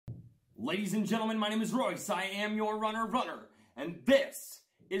Ladies and gentlemen, my name is Royce. I am your runner, and this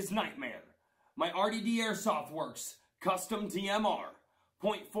is Nightmare. My RDD Airsoft Works custom DMR,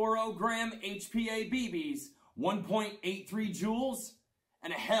 0.40 gram HPA BBs, 1.83 joules,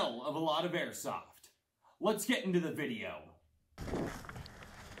 and a hell of a lot of airsoft. Let's get into the video.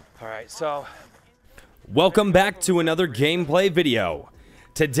 Alright, so welcome back to another gameplay video.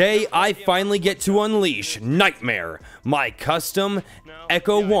 Today, I finally get to unleash Nightmare, my custom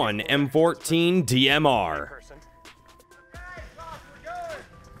Echo 1 M14 DMR.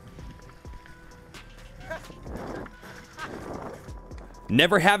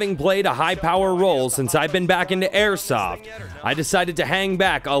 Never having played a high-power role since I've been back into Airsoft, I decided to hang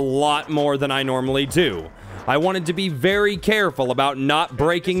back a lot more than I normally do. I wanted to be very careful about not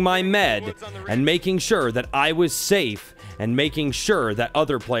breaking my med and making sure that I was safe and making sure that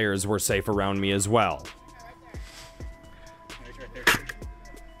other players were safe around me as well.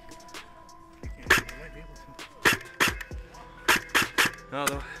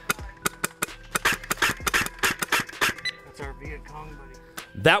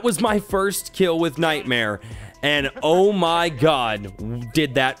 That was my first kill with Nightmare, and oh my god,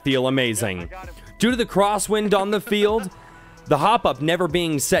 did that feel amazing. Due to the crosswind on the field, the hop-up never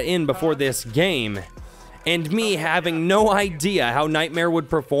being set in before this game, and me having no idea how Nightmare would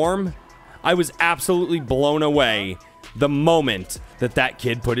perform, I was absolutely blown away the moment that that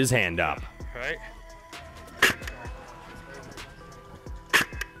kid put his hand up. Right.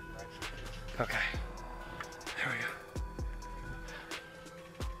 Okay. There we go.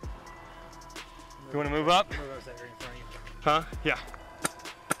 You want to move up? Huh? Yeah.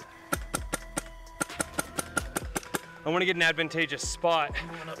 I want to get an advantageous spot.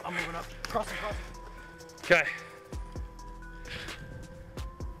 I'm moving up. Crossing. Okay.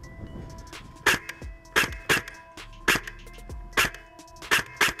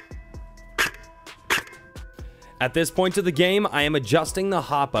 At this point of the game, I am adjusting the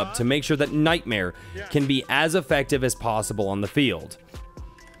hop-up to make sure that Nightmare can be as effective as possible on the field.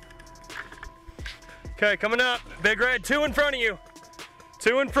 Okay, coming up. Big red, 2 in front of you.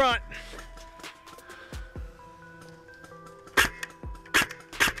 2 in front.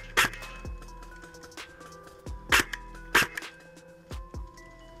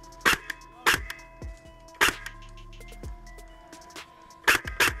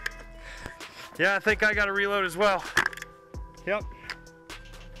 Yeah, I think I got to reload as well. Yep.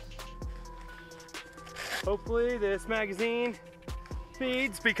 Hopefully this magazine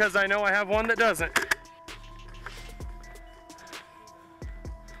feeds, because I know I have one that doesn't.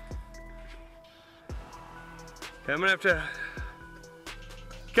 Okay, I'm gonna have to...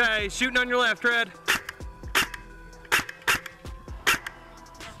 Okay, shooting on your left, Red.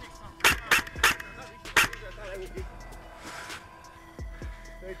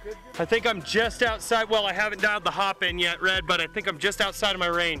 I think I'm just outside. Well, I haven't dialed the hop in yet, Red, but I think I'm just outside of my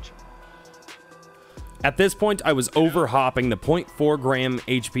range. At this point, I was over-hopping the 0.4 gram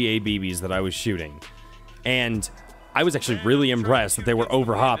HPA BBs that I was shooting. And I was actually really impressed that they were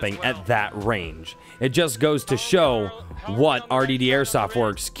over-hopping at that range. It just goes to show what RDD Airsoft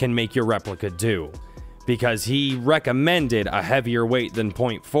Works can make your replica do. Because he recommended a heavier weight than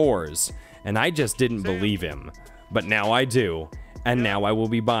 0.4s, and I just didn't believe him. But now I do. And now I will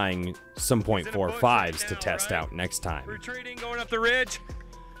be buying some 0.45s to test out next time. Retreating, going up the ridge.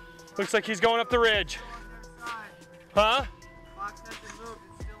 Looks like he's going up the ridge. Huh?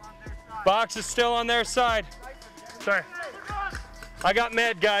 Box is still on their side. Sorry. I got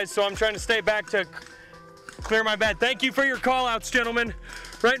med, guys, so I'm trying to stay back to clear my bed. Thank you for your call-outs, gentlemen.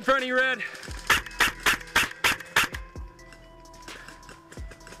 Right in front of you, Red.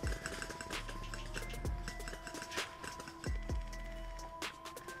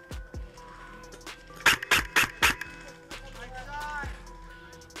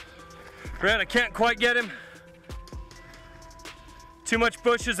 Red, I can't quite get him. Too much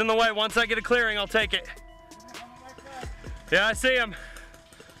bushes in the way. Once I get a clearing, I'll take it. Yeah, I see him.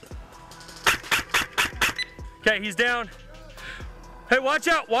 Okay, he's down. Hey, watch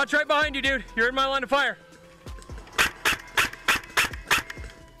out. Watch right behind you, dude. You're in my line of fire.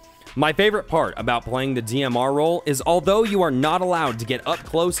 My favorite part about playing the DMR role is although you are not allowed to get up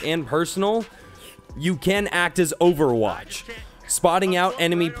close and personal, you can act as Overwatch, spotting out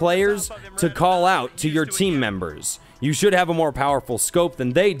enemy players to call out to your team members. You should have a more powerful scope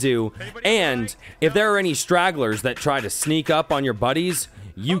than they do, and if there are any stragglers that try to sneak up on your buddies,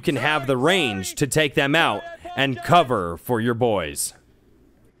 you can have the range to take them out and cover for your boys.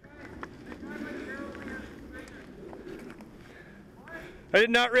 I did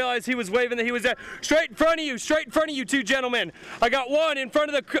not realize he was waving that he was at. Straight in front of you, two gentlemen. I got one in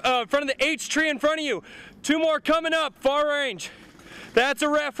front of the H tree in front of you. Two more coming up, far range. That's a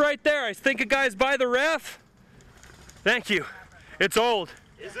ref right there. I think a guy's by the ref. Thank you. It's old.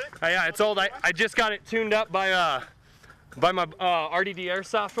 Is it? Yeah, it's old. I just got it tuned up by my RDD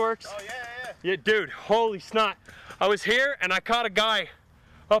Airsoft Works. Oh yeah. Yeah, dude, holy snot. I was here and I caught a guy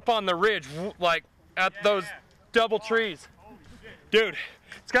up on the ridge, like at those double trees. Dude,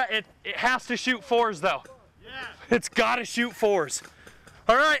 it has to shoot 4s though. Yeah. It's gotta shoot 4s.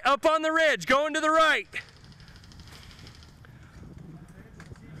 All right, up on the ridge, going to the right.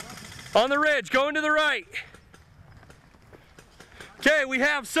 On the ridge, going to the right. Okay, we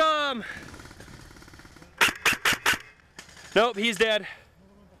have some. Nope, he's dead.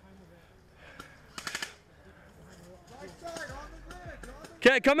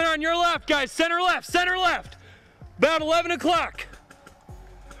 Okay, coming on your left, guys. Center left, center left. About 11 o'clock.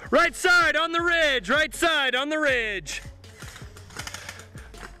 Right side on the ridge, right side on the ridge.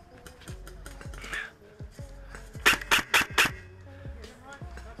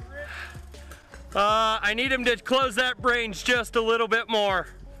 I need him to close that range just a little bit more.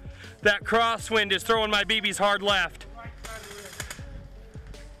 That crosswind is throwing my BBs hard left.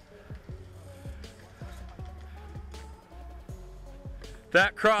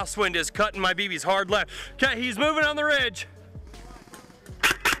 That crosswind is cutting my BBs hard left. Okay, he's moving on the ridge.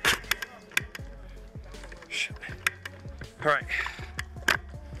 All right.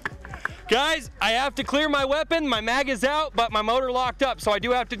 Guys, I have to clear my weapon. My mag is out, but my motor locked up, so I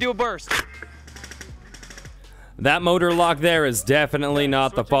do have to do a burst. That motor lock there is definitely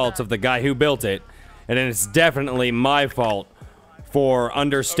not the fault of the guy who built it, and it's definitely my fault for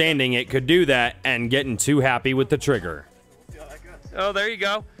understanding it could do that and getting too happy with the trigger. Oh, there you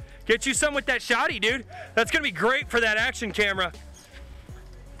go. Get you some with that shotty, dude. That's gonna be great for that action camera.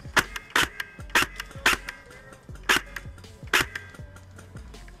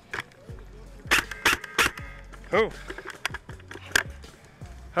 Oh.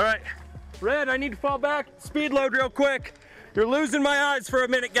 All right. Red, I need to fall back. Speed load real quick. You're losing my eyes for a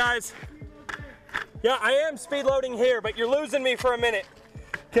minute, guys. Yeah, I am speed loading here, but you're losing me for a minute.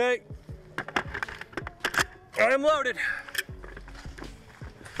 Okay. I am loaded.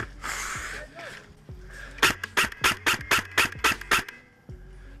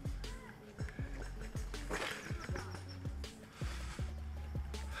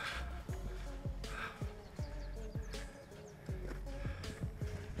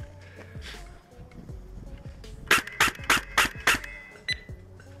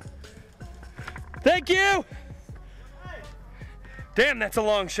 Thank you! Damn, that's a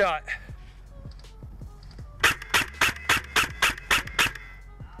long shot.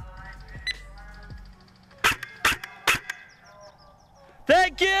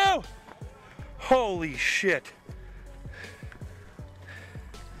 Thank you! Holy shit.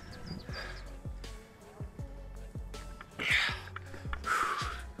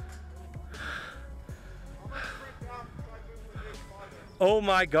 Oh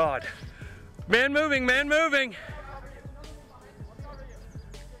my God. Man moving, man moving.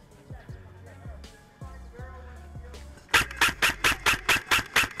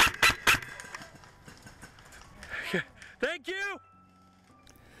 Thank you.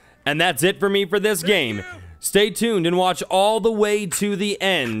 And that's it for me for this game. Stay tuned and watch all the way to the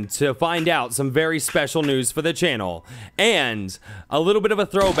end to find out some very special news for the channel. And a little bit of a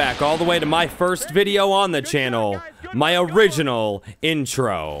throwback all the way to my first video on the channel, my original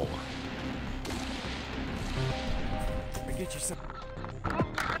intro. Get you some.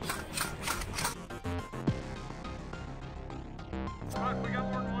 We got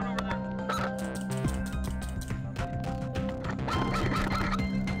one over there.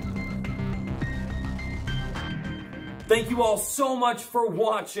 Thank you all so much for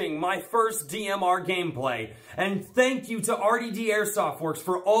watching my first DMR gameplay. And thank you to RDD Airsoft Works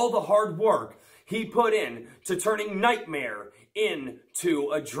for all the hard work he put in to turning Nightmare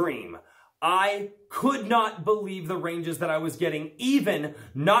into a dream. I could not believe the ranges that I was getting, even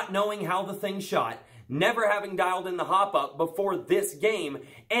not knowing how the thing shot, never having dialed in the hop-up before this game,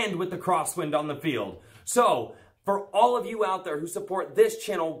 and with the crosswind on the field. So, for all of you out there who support this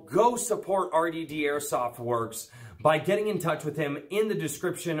channel, go support RDD Airsoft Works by getting in touch with him in the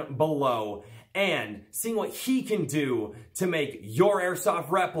description below and seeing what he can do to make your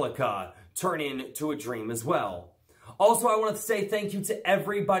airsoft replica turn into a dream as well. Also, I want to say thank you to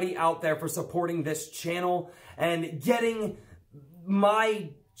everybody out there for supporting this channel and getting my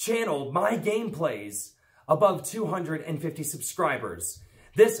channel, my gameplays, above 250 subscribers.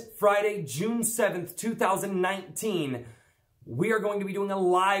 This Friday, June 7th, 2019, we are going to be doing a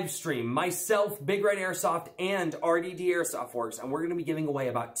live stream, myself, Big Red Airsoft, and RDD Airsoft Works, and we're going to be giving away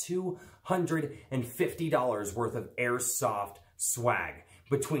about $250 worth of Airsoft swag.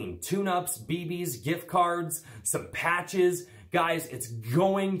 Between tune-ups, BBs, gift cards, some patches. Guys, it's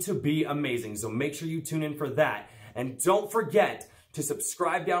going to be amazing, so make sure you tune in for that. And don't forget to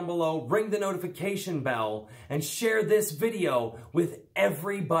subscribe down below, ring the notification bell, and share this video with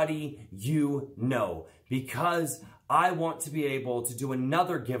everybody you know, because I want to be able to do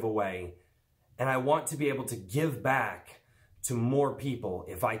another giveaway, and I want to be able to give back to more people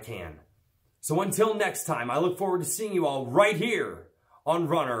if I can. So until next time, I look forward to seeing you all right here on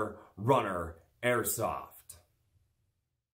Runner Airsoft.